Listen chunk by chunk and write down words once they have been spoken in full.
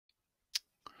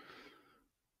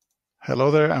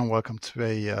Hello there, and welcome to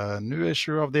a new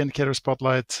issue of the Indicator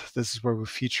Spotlight. This is where we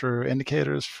feature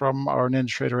indicators from our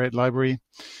NinjaTrader 8 library.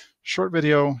 Short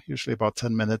video, usually about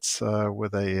 10 minutes,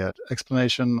 with a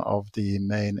explanation of the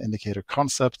main indicator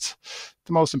concept,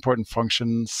 the most important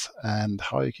functions, and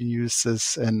how you can use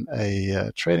this in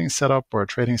a trading setup or a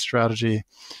trading strategy,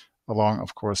 along,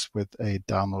 of course, with a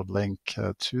download link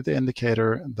to the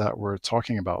indicator that we're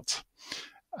talking about.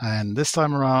 And this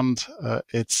time around,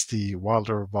 it's the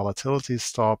Wilder Volatility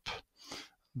Stop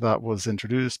that was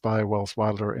introduced by Wells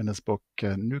Wilder in his book,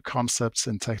 New Concepts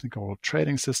in Technical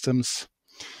Trading Systems.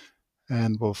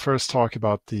 And we'll first talk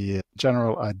about the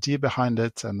general idea behind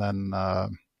it, and then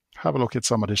have a look at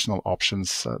some additional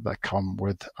options that come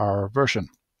with our version.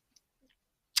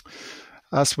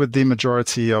 As with the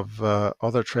majority of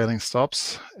other trailing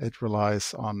stops, it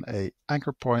relies on an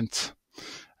anchor point,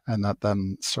 and that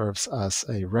then serves as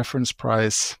a reference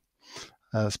price.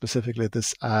 Specifically,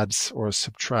 this adds or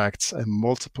subtracts a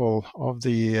multiple of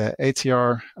the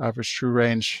ATR, average true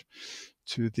range,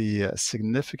 to the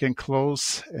significant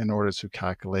close in order to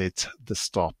calculate the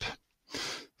stop.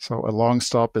 So a long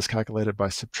stop is calculated by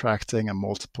subtracting a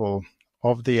multiple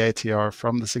of the ATR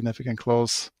from the significant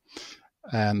close,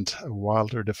 and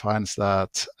Wilder defines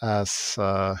that as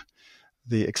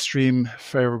the extreme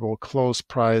favorable close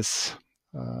price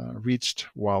reached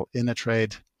while in a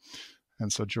trade.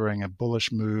 And so during a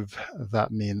bullish move, that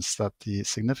means that the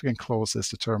significant close is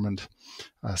determined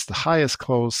as the highest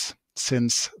close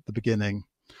since the beginning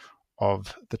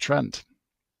of the trend.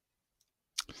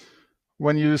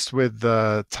 When used with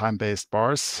time-based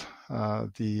bars,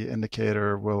 the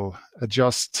indicator will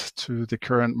adjust to the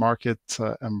current market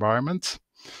environment,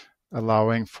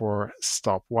 allowing for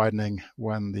stop widening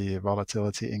when the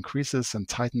volatility increases and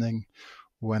tightening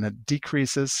when it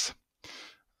decreases.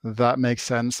 That makes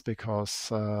sense because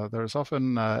there's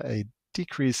often a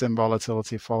decrease in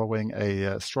volatility following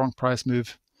a strong price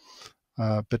move.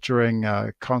 But during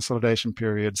consolidation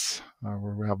periods where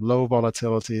we have low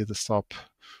volatility, the stop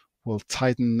will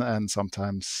tighten and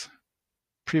sometimes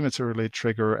prematurely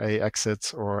trigger a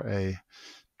exit or a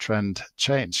trend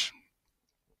change.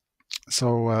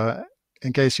 So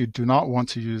in case you do not want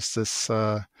to use this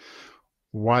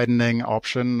widening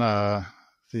option,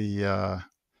 the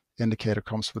indicator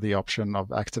comes with the option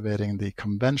of activating the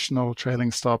conventional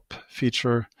trailing stop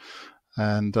feature.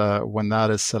 And when that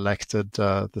is selected,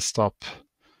 the stop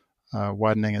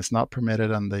widening is not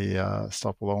permitted, and the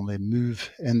stop will only move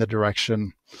in the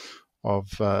direction of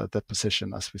the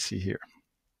position as we see here.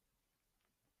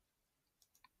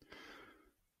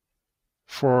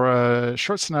 For a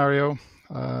short scenario,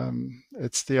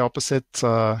 it's the opposite.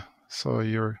 So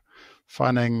you're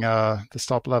finding the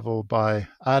stop level by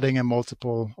adding a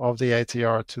multiple of the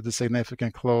ATR to the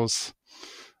significant close.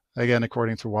 Again,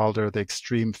 according to Wilder, the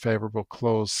extreme favorable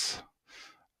close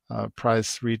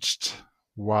price reached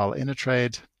while in a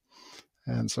trade.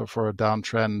 And so for a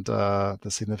downtrend,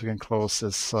 the significant close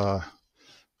is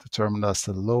determined as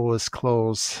the lowest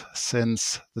close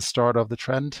since the start of the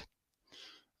trend.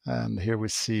 And here we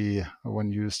see,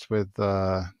 when used with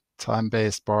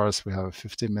time-based bars, we have a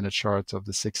 15-minute chart of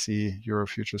the 6E Euro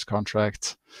futures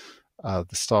contract. The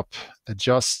stop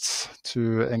adjusts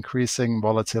to increasing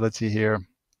volatility here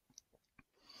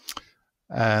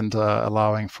and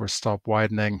allowing for stop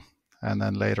widening, and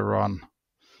then later on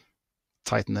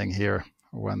tightening here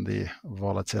when the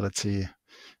volatility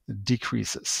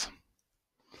decreases.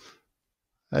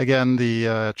 Again,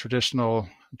 the traditional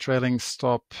trailing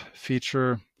stop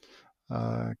feature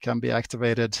can be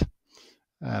activated.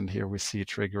 And here we see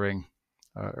triggering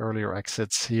earlier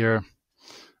exits here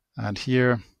and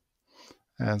here.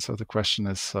 And so the question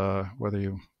is whether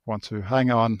you want to hang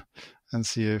on and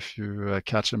see if you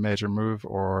catch a major move,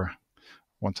 or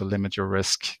want to limit your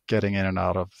risk getting in and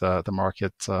out of the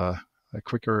market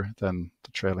quicker. Then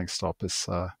the trailing stop is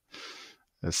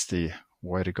the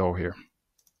way to go here.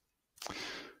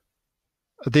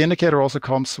 The indicator also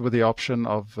comes with the option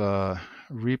of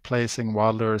replacing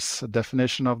Wilder's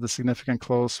definition of the significant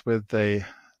close with a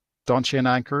Donchian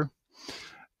anchor.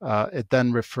 It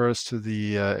then refers to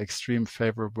the extreme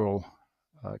favorable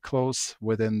close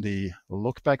within the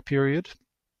look-back period,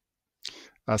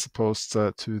 as opposed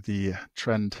to the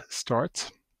trend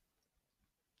start.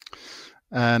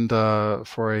 And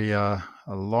for a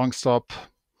long stop,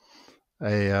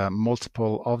 a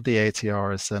multiple of the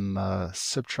ATR is then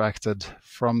subtracted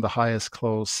from the highest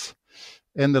close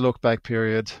in the look-back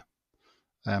period,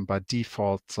 and by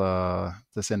default,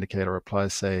 this indicator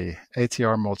applies a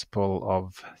ATR multiple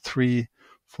of 3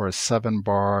 for a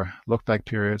 7-bar look-back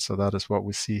period. So that is what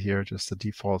we see here, just the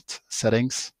default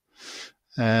settings.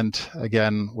 And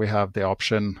again, we have the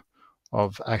option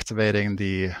of activating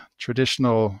the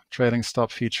traditional trailing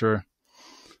stop feature.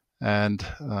 And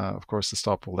of course, the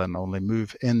stop will then only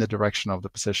move in the direction of the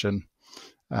position,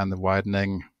 and the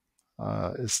widening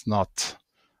is not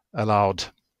allowed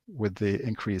with the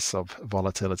increase of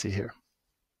volatility here.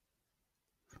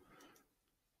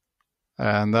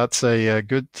 And that's a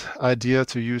good idea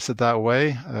to use it that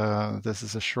way. This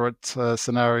is a short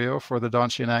scenario for the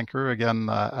Donchian anchor. Again,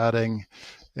 adding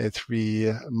a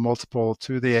 3 multiple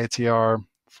to the ATR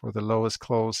for the lowest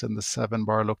close in the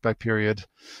 7-bar lookback period.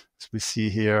 As we see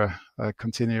here,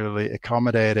 continually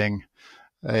accommodating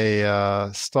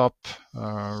a stop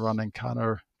running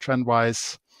counter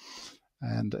trend-wise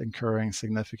and incurring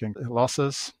significant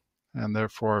losses. And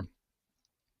therefore,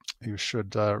 you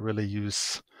should really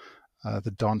use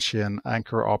the Donchian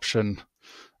anchor option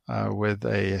with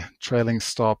a trailing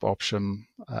stop option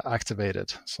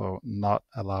activated, so not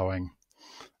allowing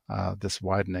this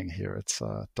widening here. It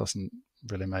doesn't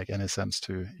really make any sense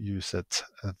to use it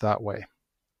that way.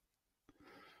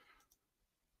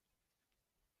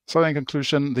 So in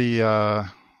conclusion, the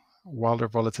Wilder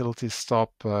Volatility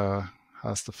Stop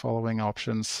has the following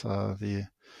options: the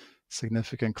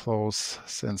significant close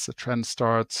since the trend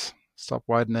starts, stop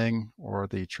widening, or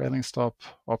the trailing stop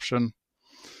option.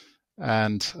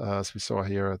 And as we saw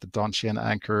here, the Donchian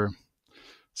anchor,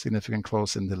 significant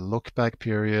close in the look back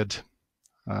period,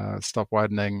 stop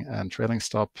widening and trailing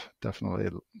stop. Definitely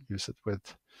use it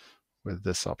with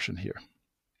this option here.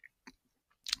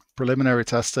 Preliminary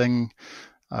testing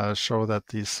show that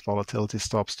these volatility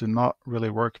stops do not really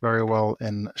work very well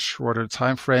in shorter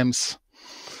time frames,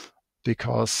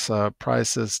 because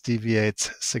prices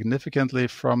deviate significantly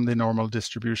from the normal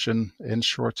distribution in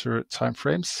shorter time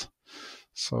frames.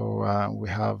 So we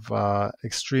have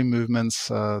extreme movements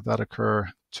that occur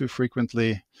too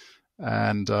frequently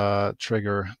and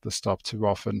trigger the stop too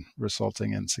often,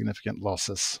 resulting in significant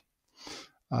losses.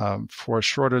 For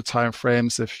shorter time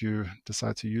frames, if you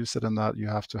decide to use it in that, you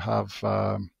have to have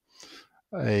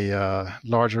a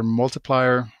larger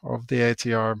multiplier of the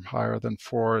ATR. Higher than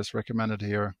 4 is recommended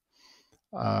here.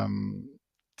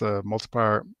 The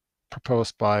multiplier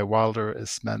proposed by Wilder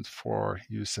is meant for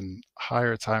use in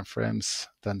higher time frames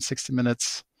than 60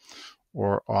 minutes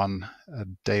or on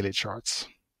daily charts.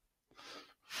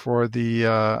 For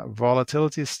the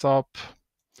volatility stop,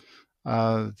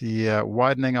 the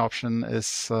widening option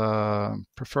is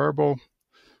preferable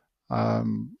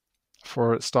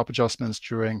for stop adjustments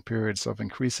during periods of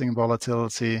increasing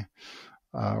volatility,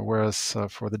 whereas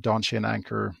for the Donchian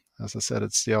anchor, as I said,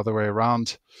 it's the other way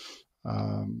around.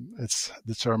 It's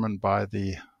determined by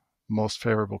the most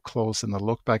favorable close in the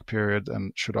look back period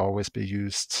and should always be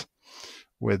used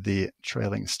with the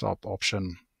trailing stop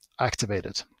option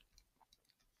activated.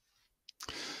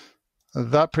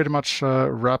 That pretty much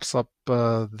wraps up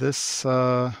this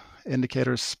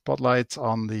indicator spotlight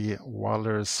on the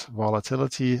Wilder's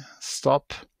Volatility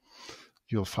Stop.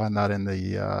 You'll find that in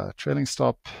the trailing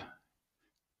stop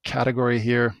category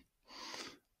here,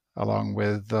 along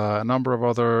with a number of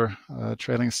other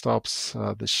trailing stops.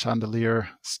 The Chandelier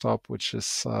Stop, which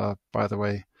is, by the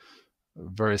way,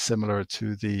 very similar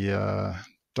to the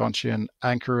Donchian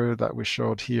anchor that we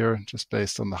showed here, just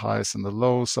based on the highs and the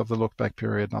lows of the look back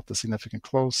period, not the significant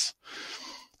close.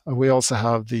 We also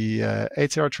have the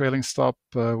ATR trailing stop,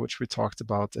 which we talked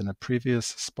about in a previous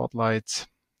spotlight.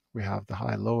 We have the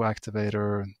high-low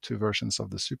activator, 2 versions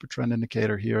of the super trend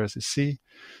indicator here, as you see,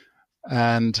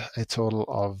 and a total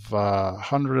of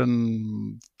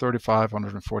 135,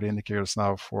 140 indicators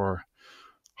now for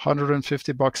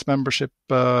 $150 membership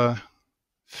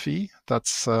fee.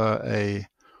 That's a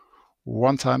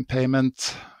one-time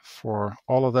payment for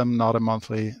all of them, not a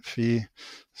monthly fee.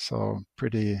 So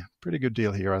pretty good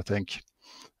deal here, I think,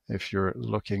 if you're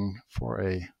looking for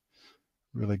a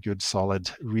really good, solid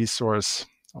resource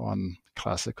on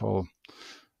classical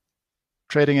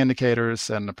trading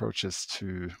indicators and approaches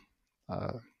to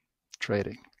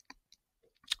trading.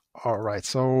 All right,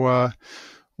 so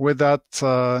with that,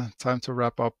 time to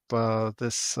wrap up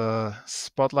this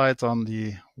spotlight on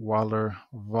the Wilder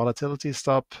Volatility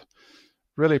Stop.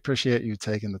 Really appreciate you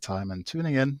taking the time and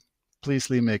tuning in. Please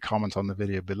leave me a comment on the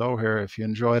video below here if you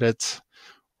enjoyed it,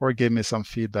 or give me some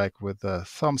feedback with a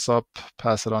thumbs up.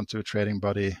 Pass it on to a trading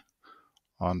buddy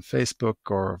on Facebook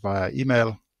or via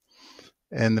email.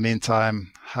 In the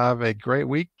meantime, have a great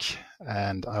week,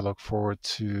 and I look forward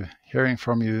to hearing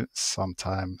from you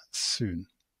sometime soon.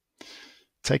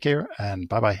 Take care and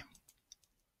bye-bye.